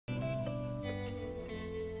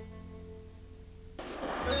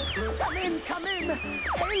Come in, come in!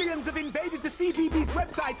 Aliens have invaded the CBeebies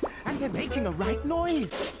website, and they're making a right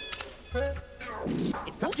noise.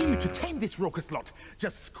 It's up to you to tame this raucous lot.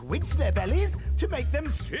 Just squinch their bellies to make them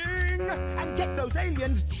sing and get those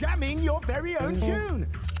aliens jamming your very own tune.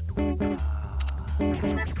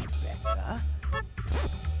 That's better.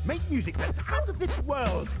 Make music that's out of this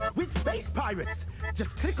world with Space Pirates.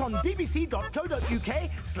 Just click on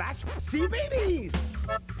bbc.co.uk/CBeebies.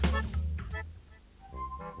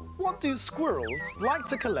 What do squirrels like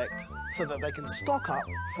to collect so that they can stock up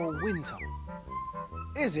for winter?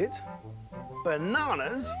 Is it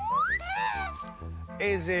bananas?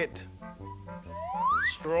 Is it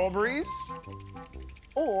strawberries?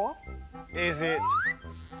 Or is it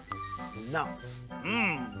nuts?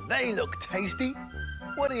 They look tasty.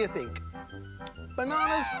 What do you think?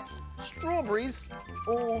 Bananas, strawberries,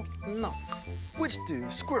 or nuts? Which do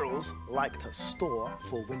squirrels like to store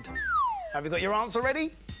for winter? Have you got your answer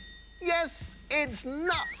ready? Yes, it's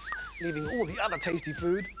nuts, leaving all the other tasty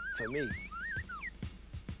food for me.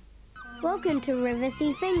 Welcome to River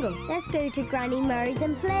Sea Fingal. Let's go to Granny Murray's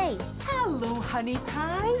and play. Hello, honey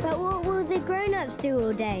pie. But what will the grown-ups do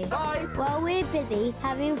all day? Bye. While we're busy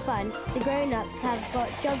having fun, the grown-ups have got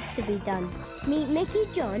jobs to be done. Meet Mickey,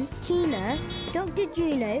 John, Tina, Dr.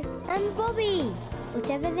 Juno and Bobby.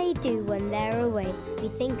 Whatever they do when they're away, we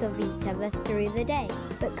think of each other through the day.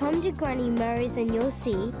 But come to Granny Murray's and you'll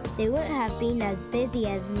see they won't have been as busy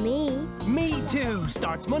as me. Me Too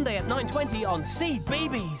starts Monday at 9:20 on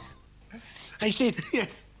CBeebies. Hey, Sid.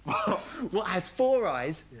 Yes. What has 4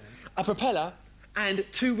 eyes, a propeller, and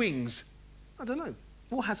 2 wings? I don't know.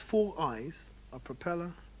 What has 4 eyes, a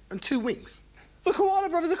propeller, and 2 wings? The Koala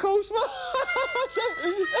Brothers, of course.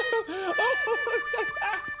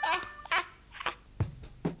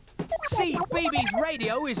 CBeebies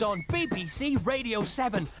Radio is on BBC Radio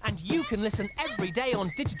 7, and you can listen every day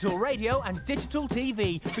on digital radio and digital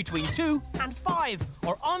TV between 2 and 5,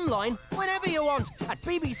 or online whenever you want at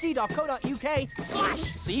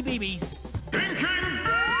bbc.co.uk/CBeebies. Thinking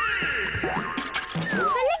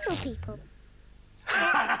For little people.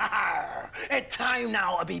 It's time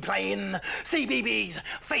now to be playing CBeebies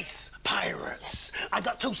Face Pirates. I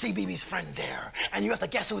got 2 CBeebies friends here, and you have to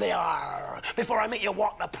guess who they are before I make you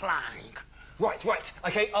walk the plank. Right.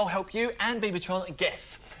 OK, I'll help you and Beavertron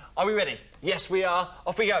guess. Are we ready? Yes, we are.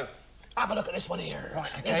 Off we go. Have a look at this one here.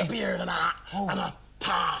 Right, OK. There's a beard and a hat and a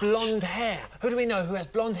patch. Blonde hair. Who do we know who has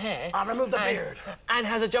blonde hair? I'll remove the beard. And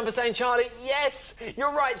has a jumper saying Charlie. Yes,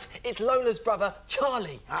 you're right. It's Lola's brother,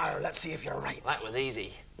 Charlie. Let's see if you're right. That was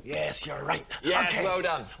easy. Yes, you're right. Yes, okay. well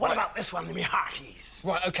done. What Right. about this one, me hearties?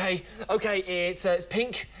 Right, OK, it's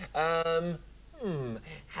pink.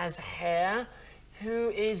 Has hair.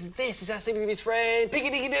 Who is this? Is that CBeebies friend?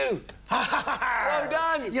 Piggy-diggy-doo. Well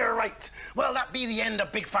done. You're right. Well, that be the end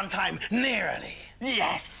of Big Fun Time. Nearly.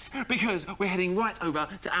 Yes, because we're heading right over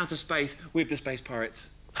to outer space with the Space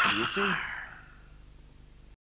Pirates. See you soon.